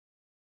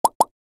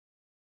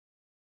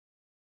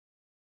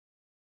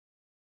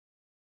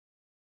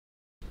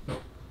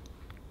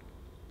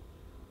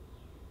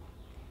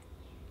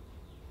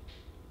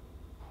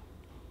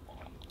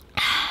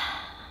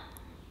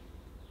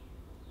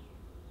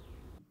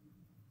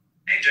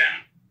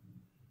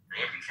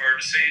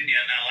to seeing you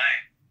in LA.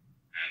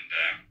 And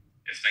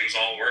if things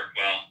all work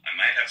well, I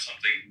might have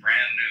something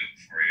brand new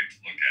for you to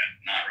look at,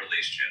 not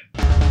released yet.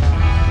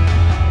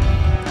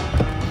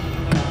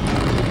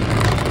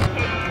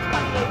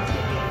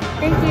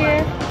 Thank you.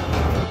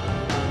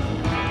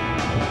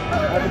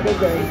 Have a good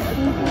day.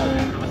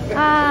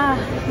 Ah,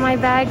 my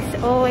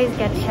bags always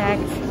get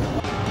checked.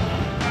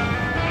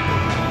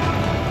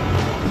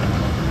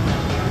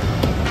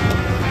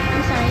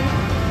 I'm sorry.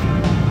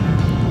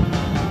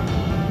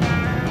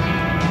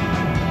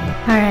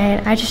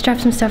 Alright, I just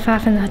dropped some stuff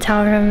off in the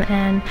hotel room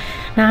and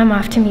now I'm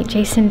off to meet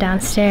Jason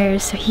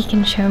downstairs so he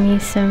can show me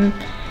some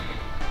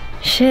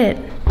shit.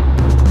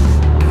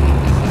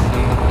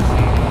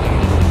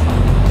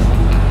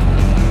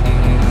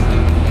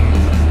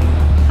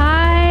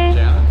 Hi!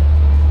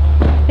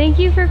 Jana. Thank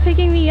you for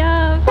picking me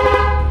up.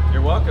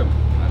 You're welcome.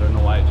 I don't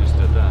know why I just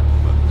did that,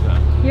 but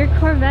your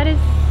Corvette is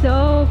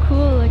so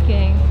cool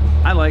looking.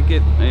 I like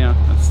it. Yeah,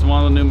 it's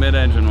one of the new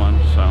mid-engine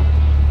ones, so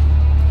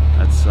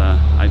that's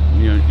I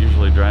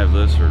usually drive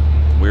this or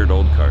weird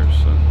old cars.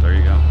 So there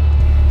you go.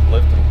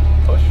 Lift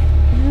and push.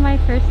 This is my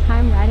first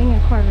time riding a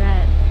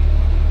Corvette.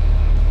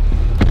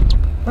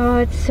 Oh,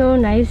 it's so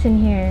nice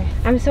in here.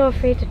 I'm so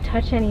afraid to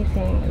touch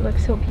anything. It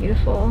looks so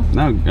beautiful.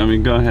 No, I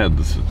mean, go ahead.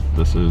 This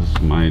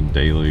is my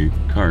daily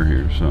car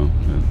here, so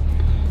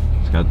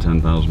it's got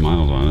 10,000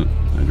 miles on it.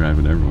 I drive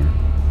it everywhere.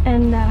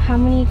 And how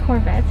many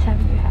Corvettes have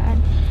you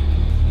had?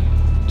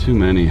 Too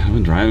many. I've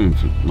been driving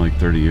for like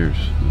 30 years.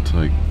 It's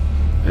like,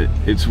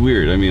 it's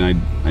weird. I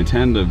mean, I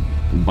tend to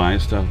buy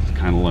stuff that's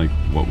kind of like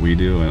what we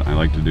do. I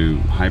like to do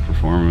high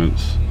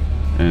performance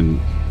and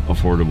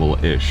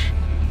affordable-ish,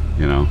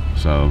 you know?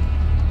 So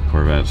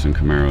Corvettes and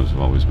Camaros have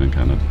always been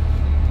kind of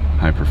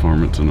high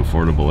performance and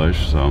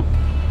affordable-ish. So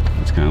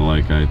it's kind of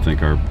like, I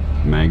think our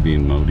Magby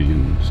and Modi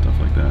and stuff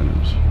like that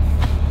is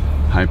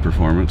high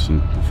performance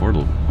and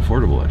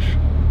affordable-ish.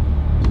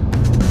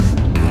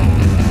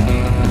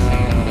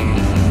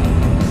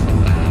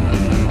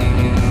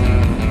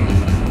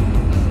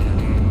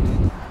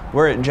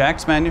 We're at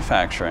Jaxx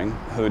Manufacturing,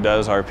 who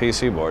does our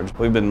PC boards.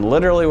 We've been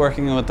literally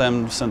working with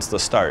them since the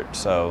start,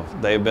 so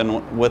they've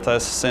been with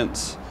us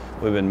since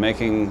we've been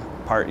making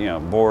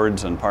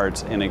boards and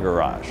parts in a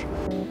garage.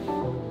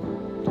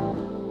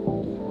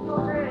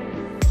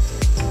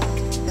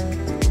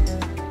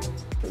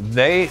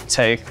 They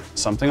take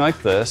something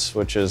like this,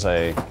 which is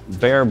a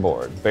bare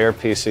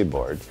PC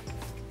board,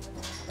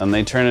 and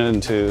they turn it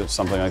into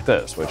something like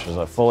this, which is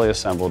a fully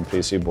assembled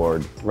PC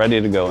board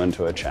ready to go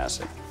into a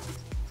chassis.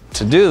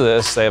 To do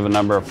this, they have a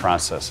number of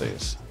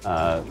processes.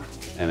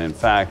 And in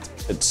fact,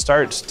 it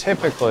starts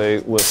typically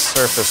with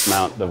surface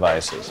mount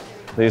devices.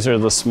 These are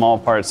the small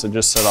parts that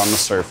just sit on the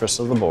surface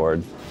of the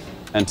board.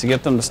 And to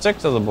get them to stick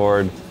to the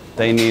board,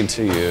 they need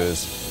to use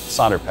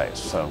solder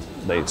paste. So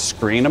they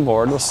screen a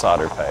board with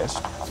solder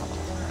paste.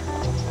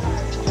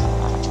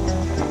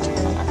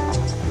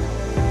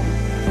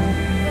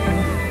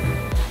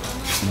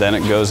 Then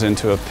it goes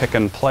into a pick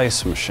and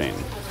place machine.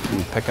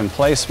 And the pick and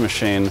place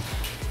machine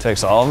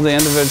takes all of the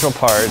individual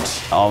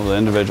parts, all of the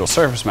individual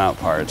surface mount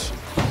parts,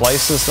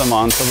 places them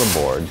onto the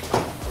board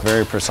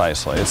very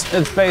precisely.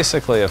 It's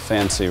basically a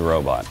fancy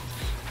robot.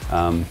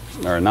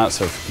 Or not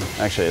so,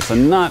 actually it's a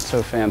not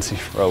so fancy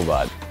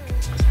robot.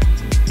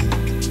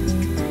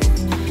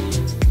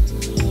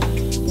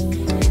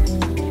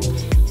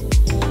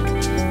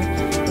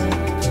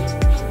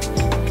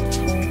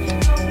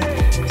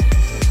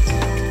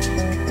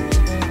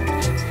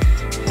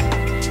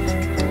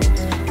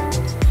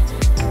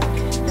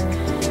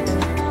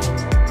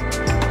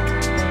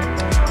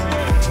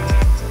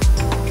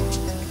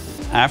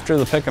 After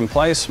the pick and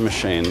place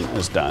machine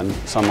is done,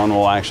 someone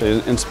will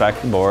actually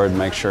inspect the board,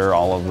 make sure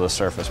all of the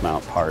surface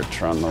mount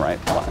parts are in the right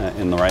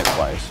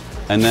place.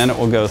 And then it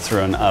will go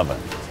through an oven.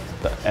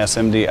 The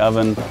SMD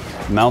oven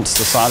melts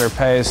the solder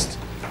paste,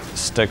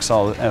 sticks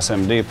all the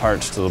SMD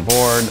parts to the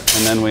board,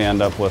 and then we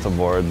end up with a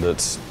board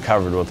that's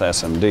covered with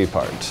SMD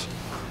parts.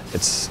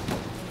 It's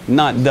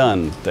not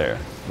done there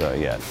though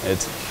yet.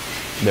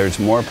 There's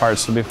more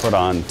parts to be put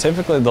on.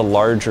 Typically the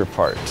larger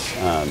parts,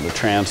 the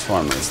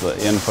transformers, the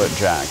input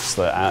jacks,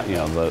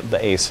 the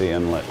AC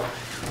inlet,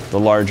 the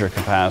larger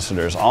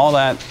capacitors, all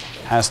that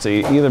has to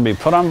either be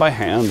put on by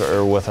hand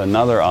or with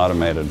another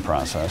automated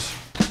process.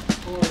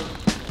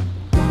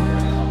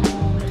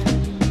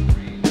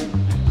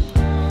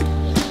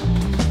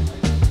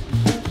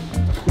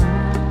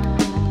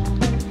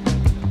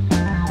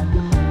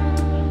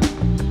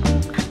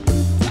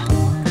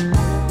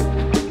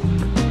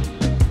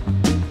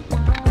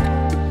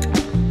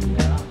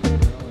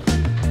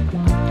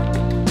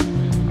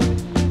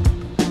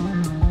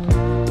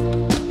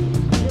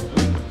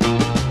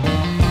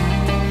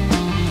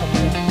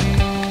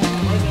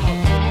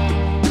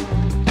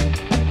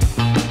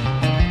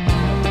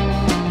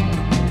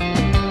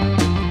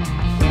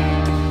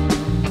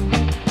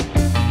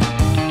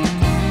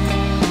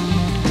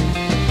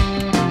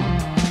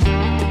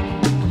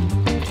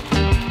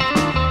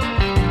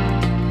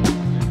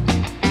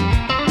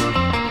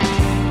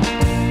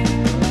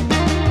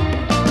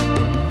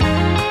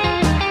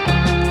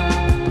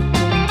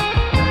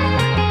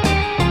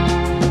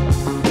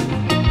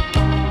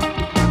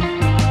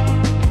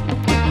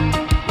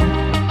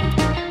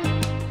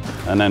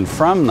 then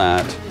from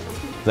that,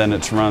 then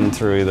it's run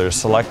through either a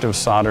selective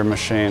solder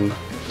machine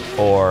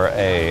or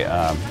a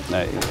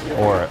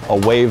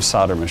wave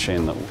solder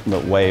machine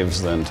that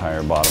waves the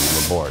entire bottom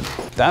of the board.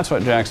 That's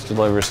what Jaxx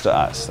delivers to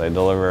us. They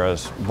deliver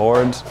us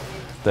boards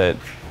that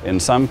in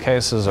some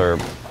cases are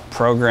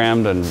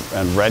programmed and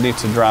ready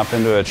to drop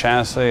into a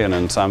chassis, and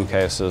in some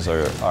cases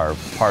are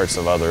parts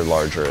of other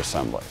larger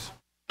assemblies.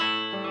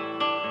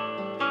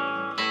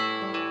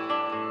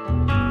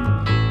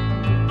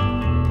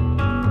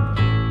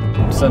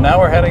 So now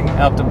we're heading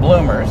out to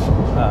Bloomer's.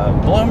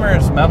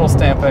 Bloomer's Metal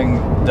Stamping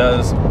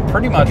does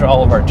pretty much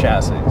all of our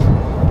chassis.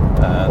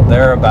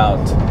 They're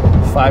about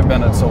 5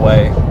 minutes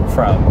away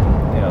from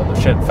the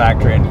Schiit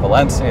factory in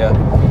Valencia.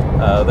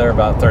 They're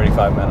about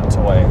 35 minutes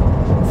away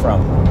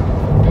from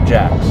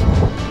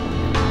Jaxx.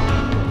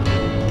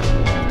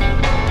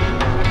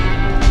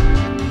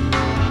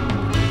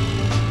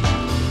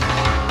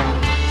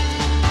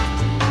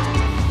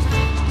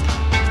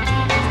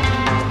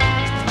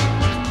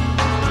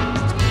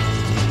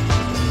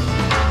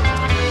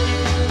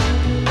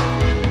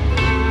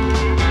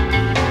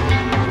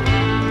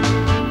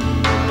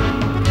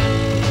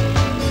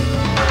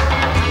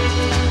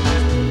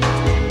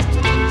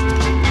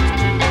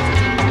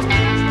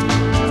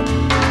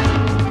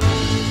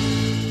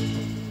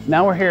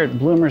 Now we're here at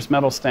Bloomer's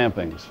Metal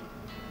Stampings.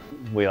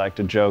 We like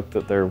to joke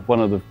that they're one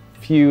of the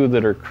few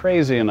that are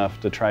crazy enough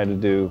to try to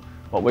do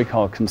what we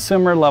call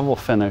consumer level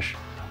finish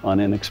on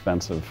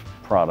inexpensive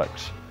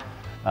products.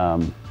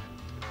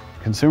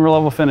 Consumer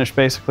level finish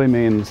basically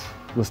means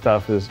the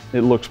stuff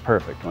it looks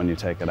perfect when you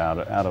take it out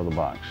of the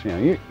box.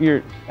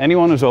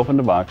 Anyone who's opened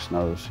a box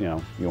knows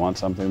you want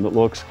something that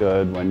looks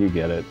good when you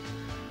get it.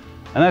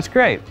 And that's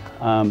great.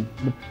 The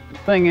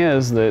thing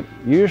is that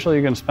usually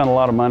you're going to spend a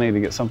lot of money to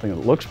get something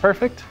that looks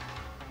perfect.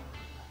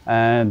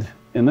 And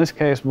in this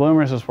case,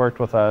 Bloomer's has worked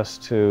with us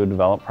to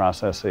develop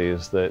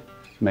processes that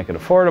make it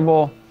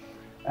affordable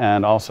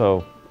and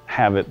also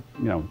have it,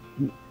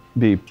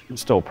 be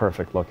still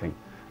perfect looking.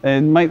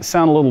 It might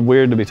sound a little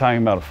weird to be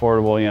talking about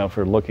affordable, if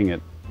we're looking at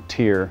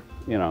Tyr,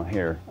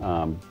 here.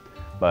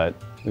 But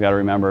we got to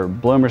remember,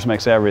 Bloomer's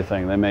makes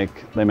everything. They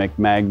make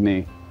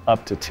Magni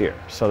up to Tyr.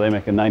 So they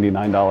make a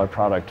 $99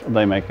 product.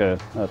 They make a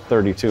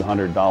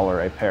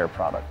 $3,200 a pair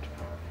product.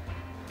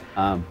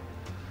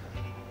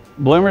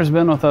 Bloomer's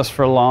been with us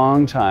for a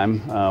long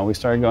time. We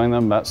started going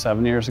them about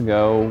 7 years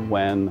ago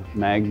when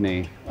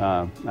Magni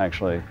when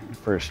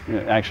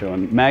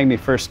Magni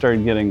first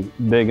started getting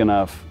big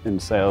enough in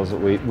sales that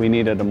we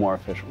needed a more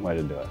efficient way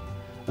to do it.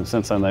 And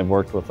since then they've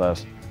worked with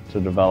us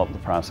to develop the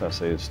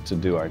processes to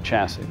do our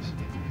chassis.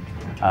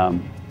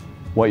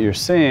 What you're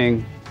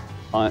seeing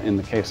in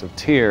the case of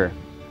Tyr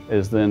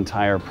is the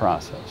entire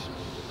process.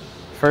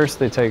 First,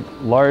 they take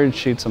large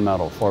sheets of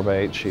metal,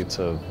 4x8 sheets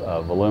of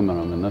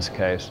aluminum in this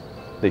case.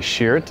 They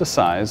shear it to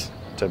size,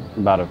 to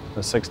about a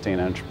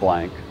 16-inch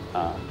blank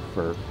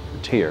for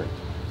Tyr.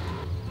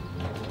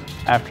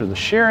 After the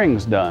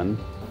shearing's done,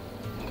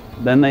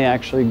 then they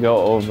actually go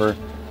over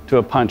to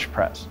a punch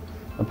press.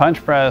 The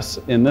punch press,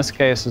 in this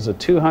case, is a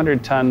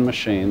 200-ton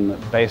machine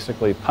that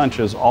basically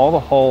punches all the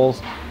holes,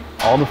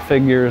 all the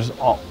figures,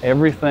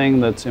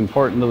 everything that's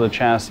important to the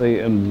chassis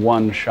in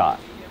one shot.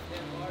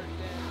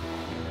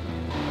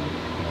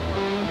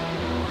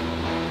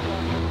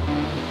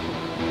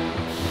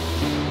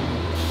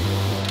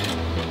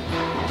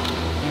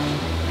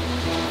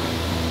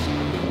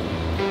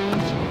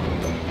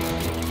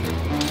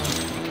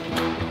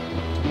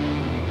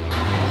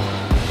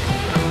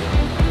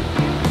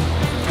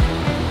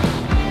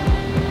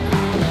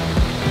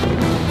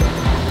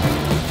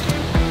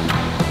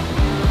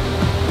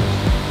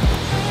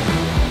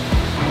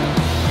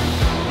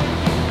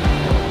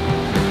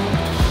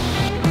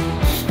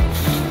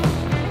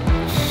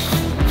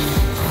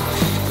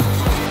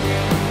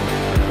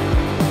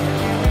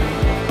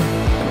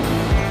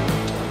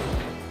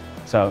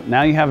 So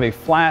now you have a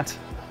flat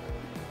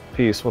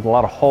piece with a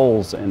lot of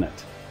holes in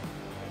it,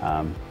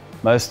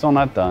 but it's still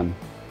not done.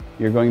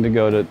 You're going to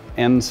go to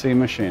NC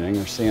machining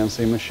or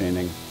CNC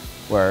machining,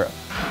 where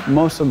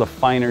most of the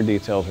finer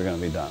details are going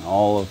to be done.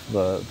 All of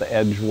the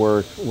edge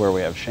work where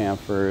we have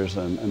chamfers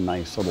and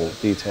nice little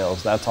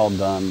details, that's all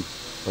done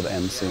with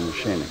NC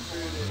machining.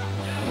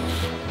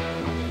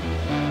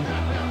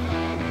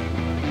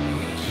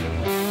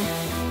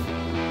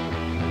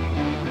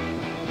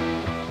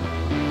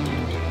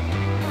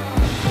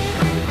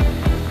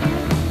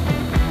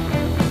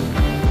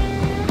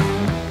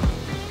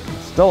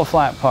 Still a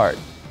flat part,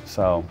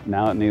 so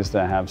now it needs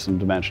to have some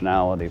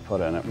dimensionality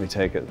put in it. We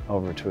take it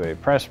over to a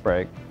press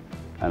brake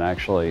and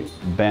actually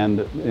bend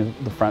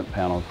the front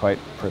panel quite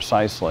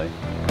precisely.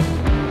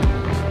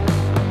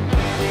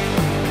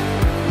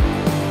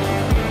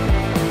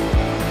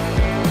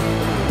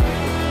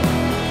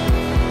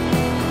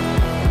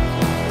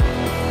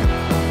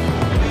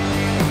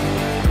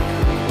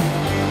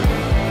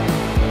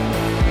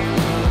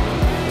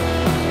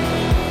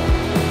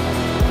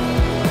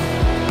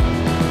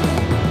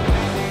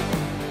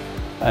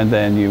 And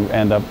then you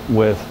end up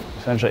with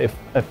essentially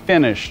a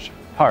finished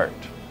part,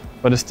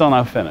 but it's still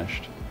not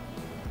finished.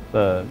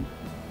 The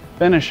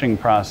finishing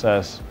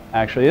process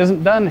actually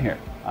isn't done here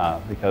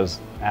because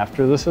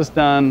after this is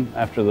done,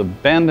 after the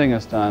bending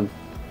is done,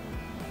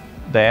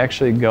 they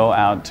actually go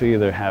out to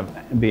either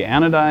be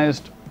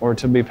anodized or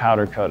to be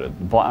powder coated.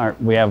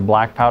 We have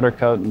black powder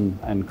coat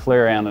and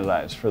clear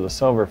anodized for the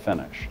silver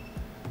finish.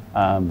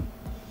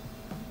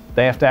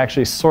 They have to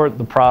actually sort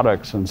the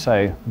products and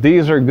say,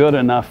 these are good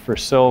enough for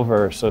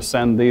silver, so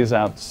send these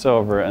out to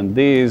silver, and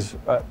these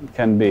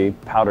can be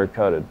powder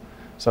coated.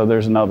 So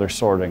there's another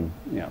sorting,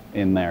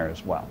 in there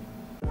as well.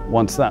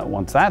 Once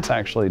that's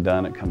actually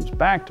done, it comes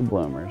back to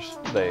bloomers.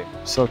 They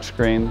silk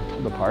screen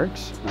the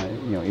parts,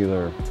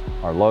 either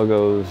our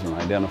logos and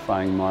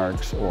identifying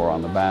marks, or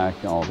on the back,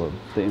 all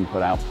the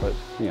input-output,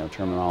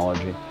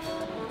 terminology.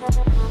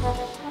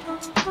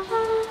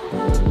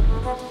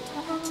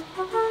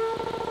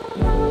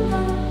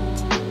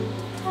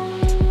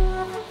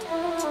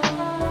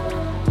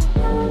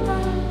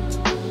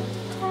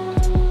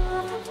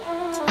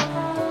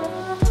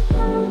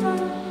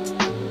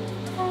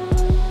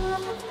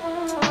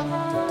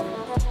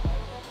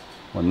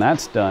 When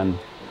that's done,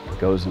 it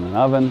goes in an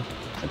oven,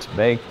 it's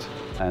baked,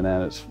 and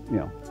then it's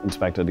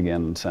inspected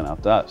again and sent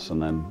out to us.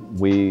 And then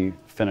we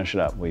finish it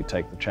up. We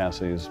take the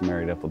chassis,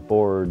 married up with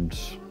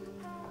boards,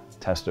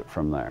 test it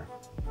from there.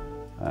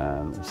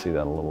 And we'll see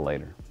that a little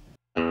later.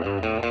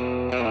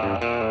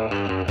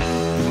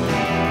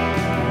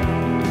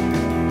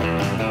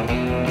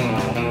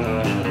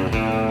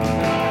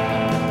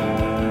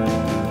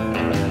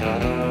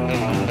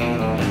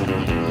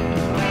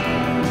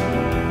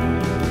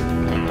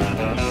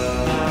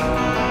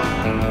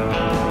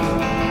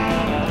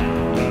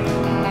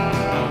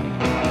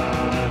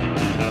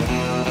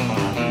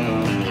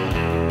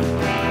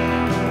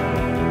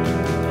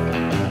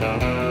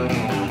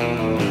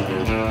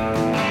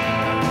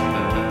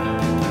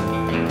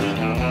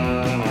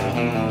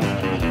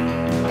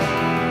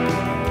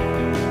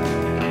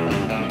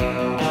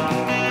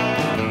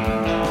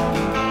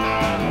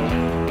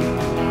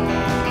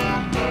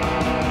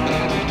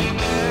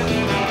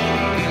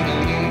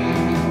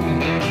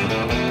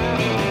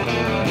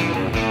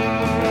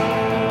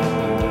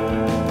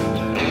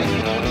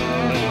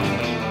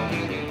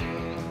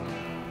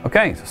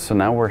 Okay, so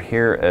now we're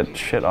here at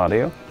Schiit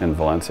Audio in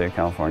Valencia,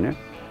 California.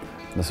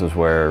 This is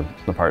where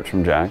the parts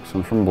from Jaxx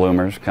and from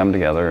bloomers come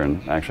together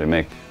and actually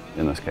make,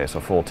 in this case,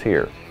 a full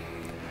tier.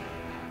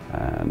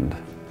 And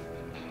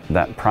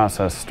that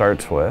process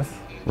starts with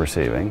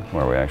receiving,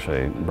 where we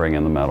actually bring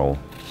in the metal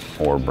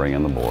or bring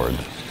in the boards.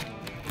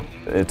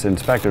 It's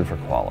inspected for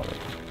quality,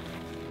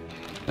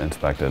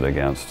 inspected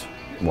against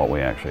what we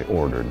actually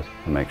ordered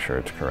to make sure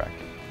it's correct.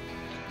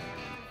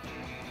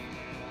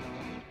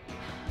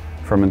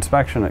 From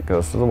inspection, it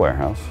goes to the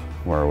warehouse,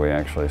 where we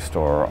actually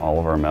store all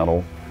of our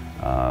metal,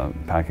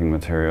 packing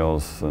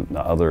materials, and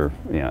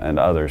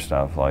other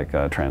stuff like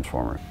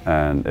transformers.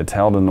 And it's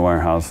held in the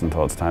warehouse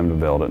until it's time to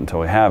build it,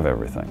 until we have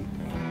everything.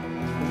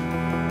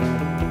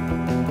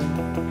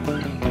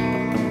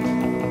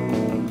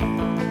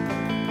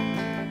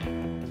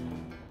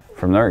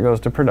 From there, it goes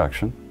to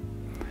production,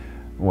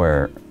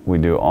 where we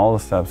do all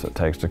the steps it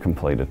takes to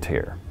complete a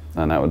tier.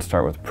 And that would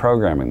start with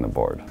programming the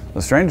board.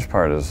 The strangest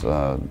part is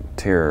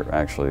Tyr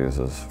actually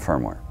uses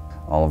firmware.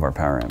 All of our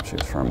power amps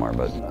use firmware,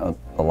 but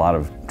a lot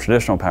of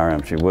traditional power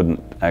amps, you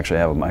wouldn't actually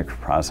have a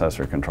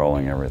microprocessor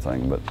controlling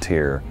everything, but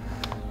Tyr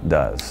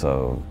does.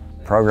 So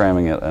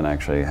programming it and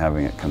actually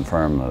having it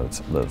confirm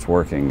that it's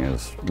working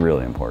is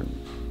really important.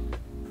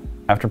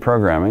 After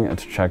programming,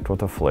 it's checked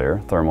with a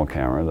FLIR thermal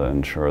camera to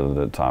ensure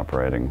that it's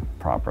operating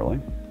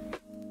properly.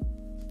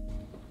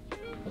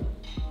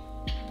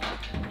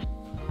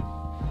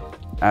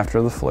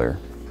 After the FLIR,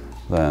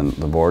 then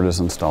the board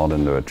is installed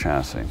into a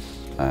chassis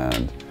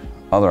and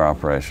other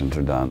operations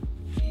are done.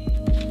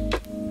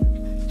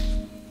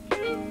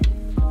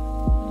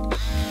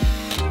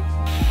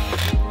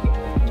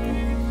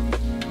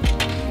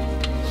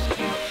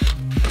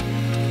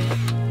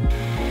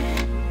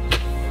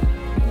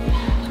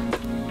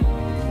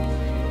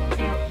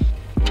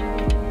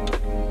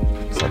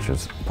 Such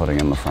as putting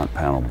in the front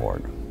panel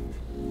board.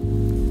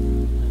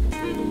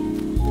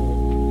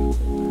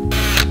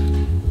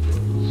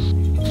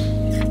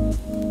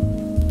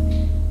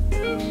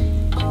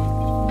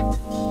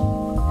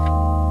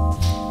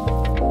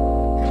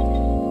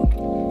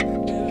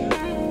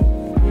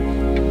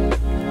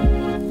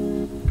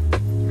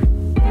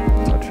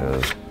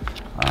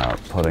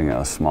 Putting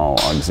a small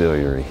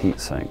auxiliary heat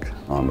sink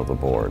onto the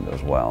board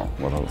as well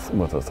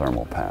with a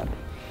thermal pad.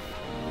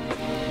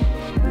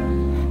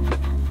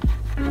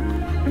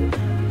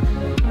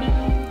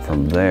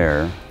 From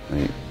there,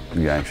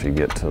 you actually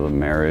get to the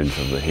marriage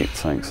of the heat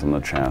sinks and the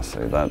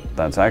chassis.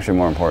 That's actually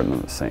more important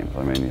than it seems.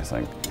 I mean, you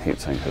think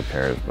heat sink, who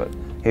cares? But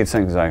heat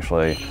sink is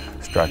actually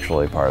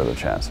structurally part of the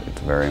chassis.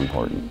 It's very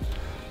important.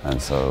 And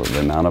so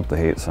they mount up the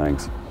heat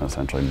sinks,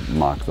 essentially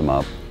mock them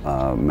up,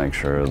 make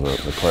sure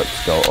the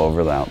clips go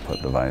over the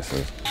output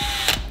devices,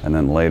 and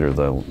then later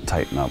they'll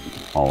tighten up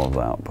all of the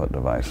output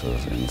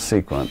devices in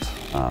sequence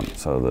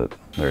so that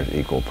there's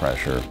equal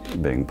pressure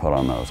being put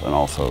on those, and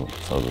also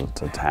so that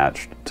it's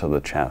attached to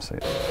the chassis.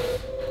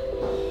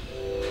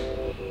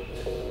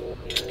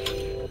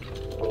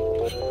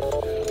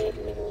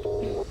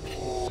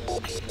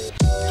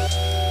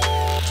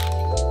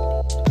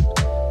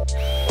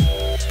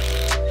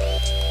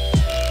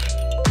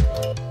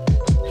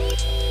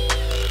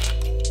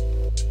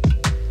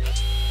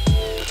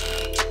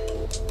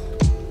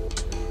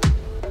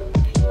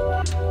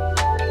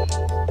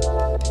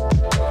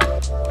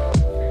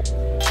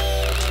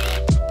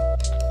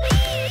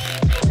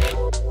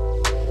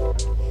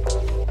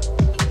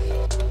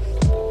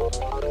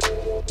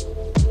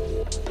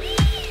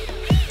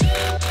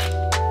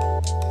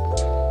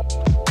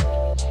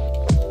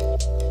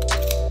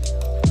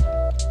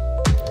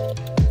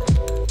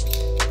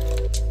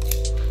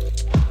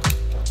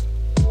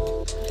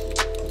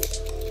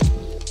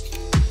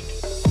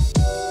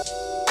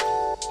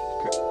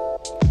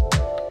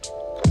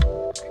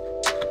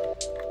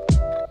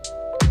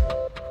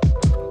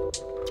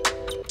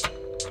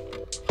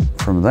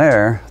 From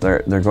there,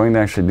 they're going to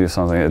actually do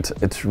something.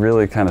 It's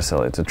really kind of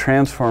silly. It's a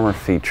transformer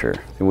feature.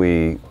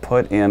 We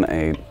put in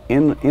an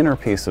inner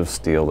piece of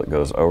steel that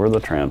goes over the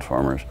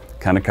transformers,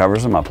 kind of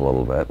covers them up a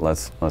little bit.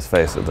 Let's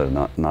face it,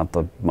 they're not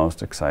the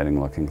most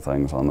exciting looking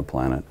things on the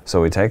planet. So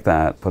we take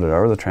that, put it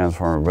over the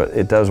transformer, but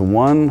it does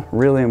one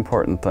really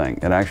important thing.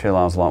 It actually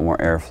allows a lot more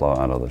airflow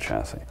out of the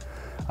chassis.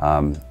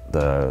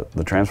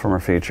 The transformer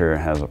feature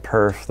has a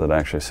perf that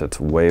actually sits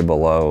way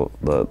below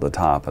the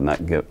top, and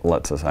that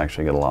lets us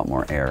actually get a lot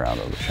more air out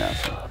of the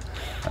chassis.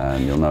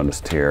 And you'll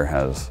notice Tyr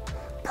has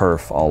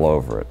perf all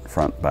over it,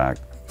 front, back,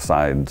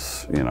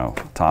 sides, you know,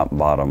 top,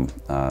 bottom,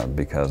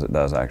 because it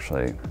does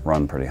actually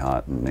run pretty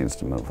hot and needs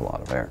to move a lot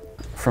of air.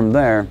 From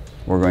there,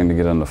 we're going to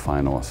get into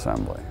final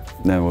assembly.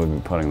 Then we'll be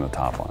putting the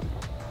top on.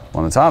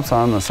 When the top's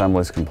on, the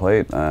assembly's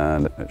complete,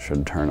 and it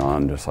should turn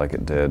on just like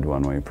it did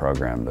when we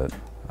programmed it.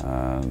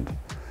 And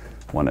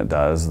when it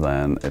does,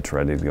 then it's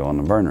ready to go on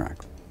the burn rack.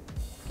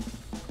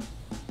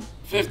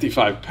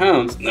 55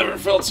 pounds, never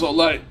felt so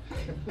light.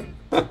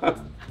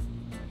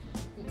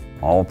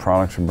 All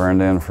products are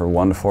burned in for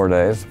 1 to 4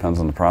 days, depends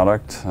on the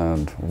product.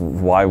 And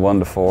why 1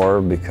 to 4?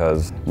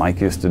 Because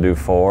Mike used to do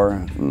 4,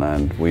 and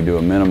then we do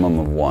a minimum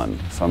of 1.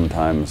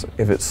 Sometimes,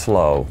 if it's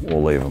slow,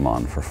 we'll leave them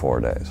on for 4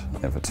 days.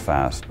 If it's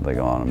fast, they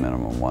go on a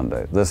minimum 1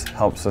 day. This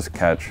helps us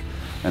catch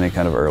any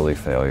kind of early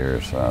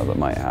failures that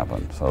might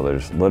happen. So they're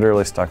just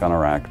literally stuck on a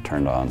rack,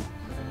 turned on,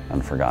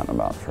 and forgotten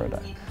about for a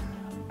day.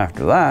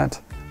 After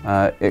that,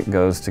 it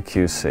goes to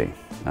QC.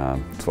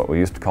 It's what we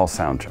used to call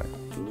sound check.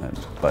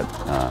 But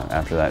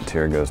after that,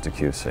 Tyr goes to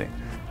QC.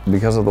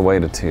 Because of the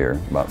weight of Tyr,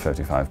 about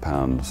 55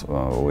 pounds,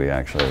 we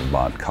actually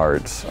bought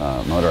carts,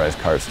 motorized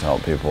carts to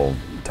help people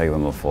take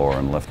them to the floor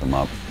and lift them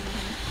up.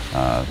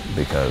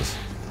 Because,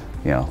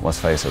 you know, let's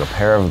face it, a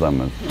pair of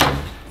them is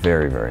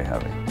very, very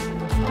heavy.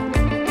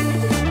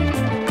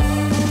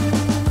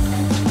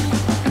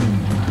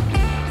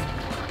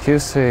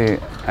 QC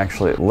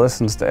actually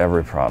listens to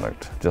every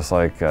product, just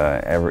like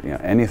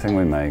anything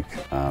we make.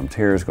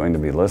 Tyr is going to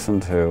be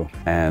listened to,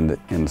 and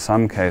in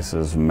some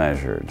cases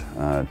measured.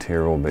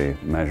 Tyr will be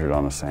measured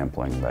on a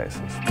sampling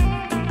basis.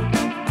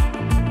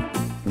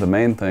 The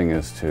main thing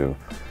is to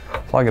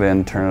plug it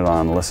in, turn it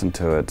on, listen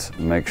to it,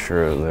 make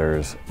sure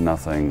there's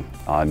nothing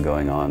odd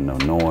going on, no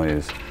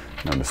noise,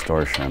 no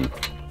distortion.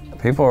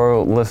 People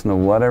will listen to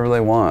whatever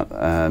they want,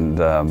 and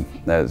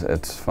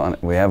it's fun.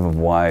 We have a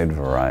wide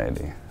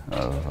variety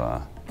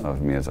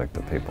of music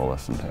that people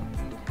listen to.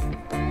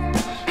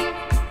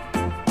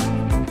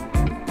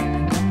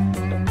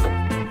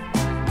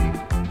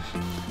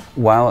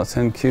 While it's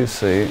in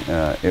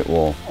QC, it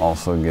will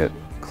also get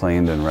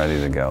cleaned and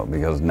ready to go,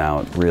 because now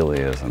it really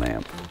is an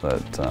amp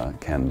that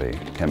can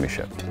be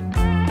shipped.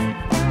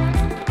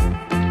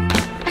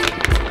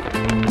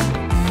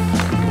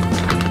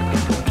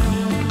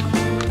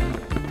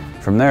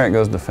 From there, it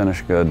goes to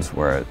finished goods,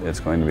 where it's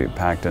going to be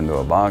packed into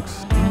a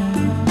box.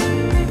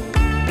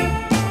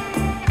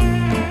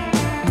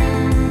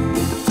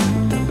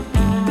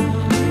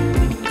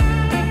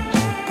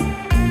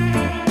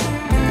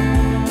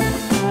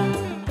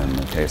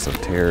 Of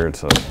Tyr,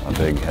 it's a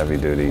big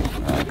heavy-duty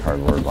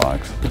cardboard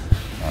box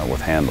with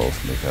handles,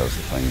 because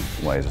the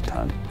thing weighs a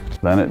ton.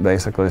 Then it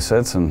basically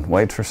sits and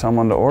waits for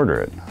someone to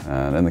order it.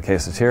 And in the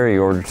case of Tyr,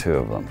 you order 2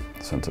 of them,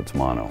 since it's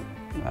mono.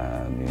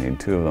 And you need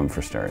 2 of them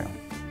for stereo.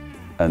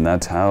 And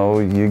that's how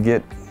you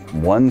get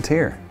 1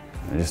 Tyr.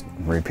 You just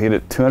repeat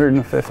it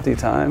 250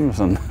 times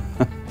and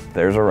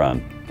there's a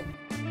run.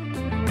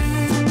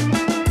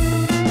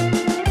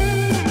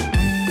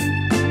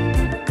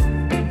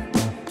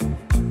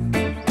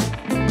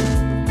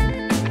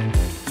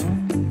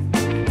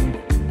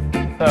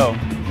 So,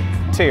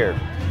 Tyr.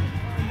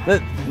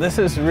 This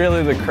is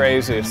really the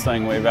craziest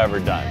thing we've ever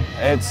done.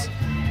 It's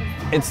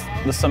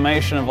the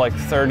summation of like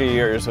 30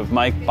 years of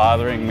Mike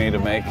bothering me to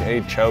make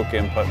a choke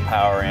input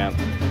power amp.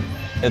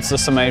 It's the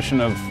summation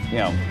of, you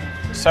know,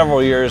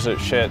 several years at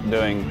Schiit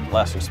doing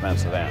less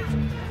expensive amps.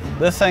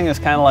 This thing is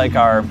kind of like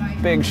our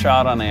big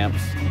shot on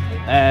amps,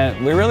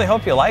 and we really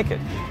hope you like it.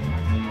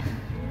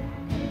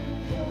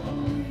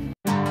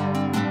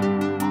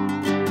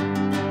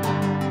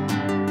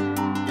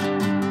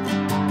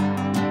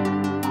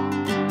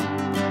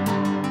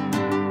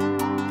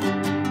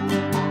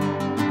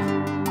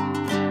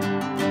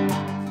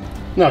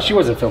 No, she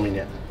wasn't filming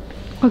yet.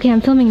 Okay,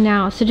 I'm filming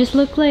now, so just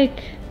look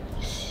like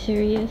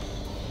serious,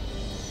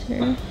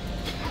 sir.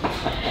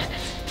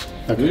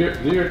 Okay.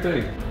 Do your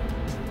thing.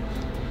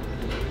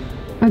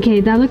 Okay,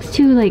 that looks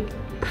too like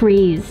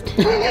crazed.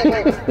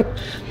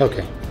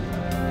 Okay.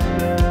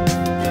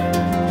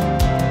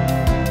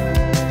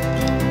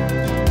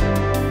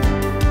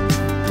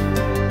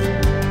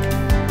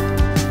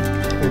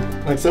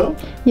 Like so?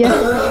 Yeah.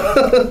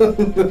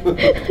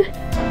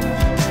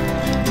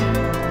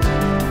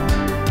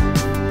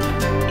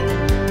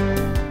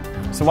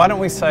 So why don't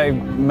we say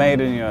made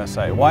in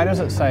USA? Why does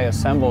it say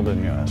assembled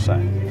in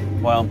USA?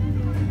 Well,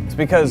 it's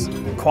because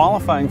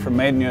qualifying for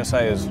made in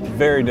USA is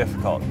very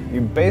difficult.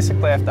 You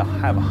basically have to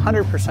have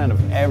 100%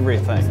 of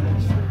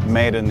everything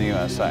made in the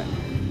USA.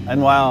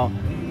 And while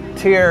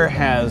Tyr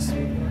has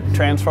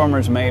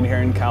transformers made here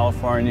in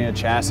California,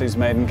 chassis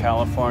made in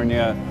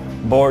California,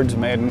 boards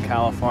made in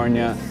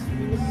California,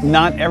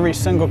 not every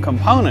single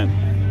component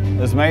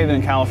is made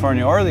in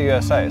California or the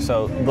USA.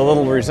 So the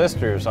little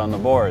resistors on the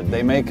board,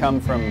 they may come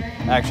from,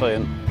 actually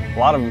a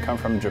lot of them come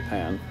from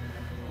Japan.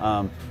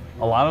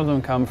 A lot of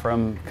them come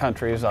from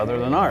countries other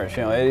than ours.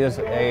 You know, it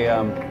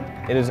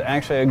is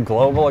actually a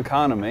global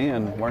economy,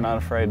 and we're not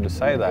afraid to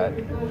say that.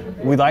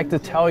 We like to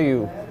tell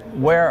you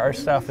where our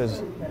stuff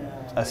is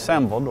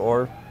assembled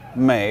or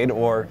made,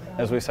 or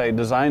as we say,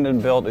 designed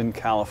and built in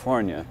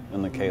California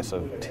in the case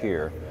of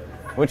Tyr,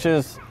 which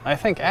is, I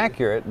think,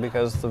 accurate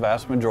because the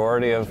vast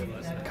majority of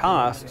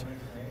cost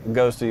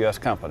goes to US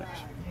companies.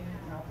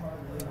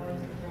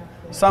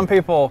 Some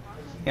people,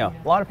 you know,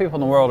 a lot of people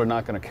in the world are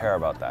not going to care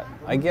about that.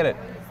 I get it.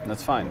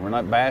 That's fine. We're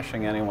not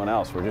bashing anyone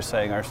else. We're just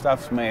saying our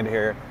stuff's made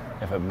here.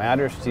 If it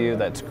matters to you,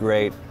 that's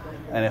great.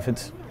 And if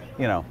it's,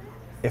 you know,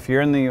 if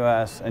you're in the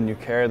US and you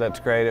care, that's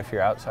great. If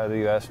you're outside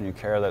the US and you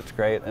care, that's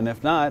great. And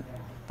if not,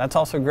 that's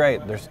also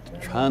great. There's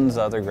tons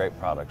of other great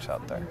products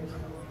out there.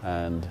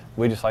 And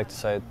we just like to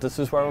say, this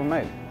is where we're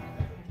made.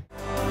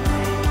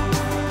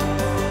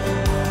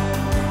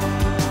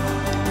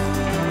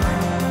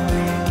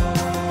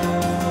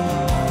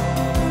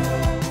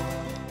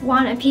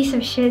 Want a piece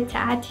of shit to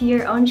add to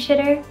your own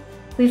shitter?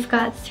 We've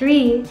got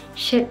 3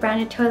 Schiit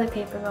branded toilet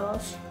paper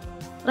rolls,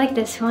 like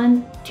this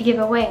one, to give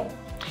away.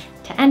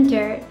 To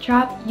enter,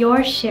 drop your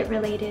Schiit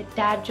related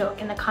dad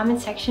joke in the comment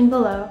section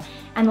below,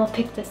 and we'll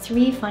pick the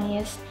 3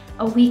 funniest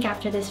a week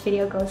after this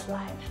video goes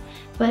live.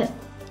 But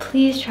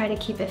please try to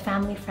keep it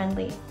family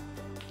friendly.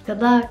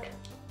 Good luck!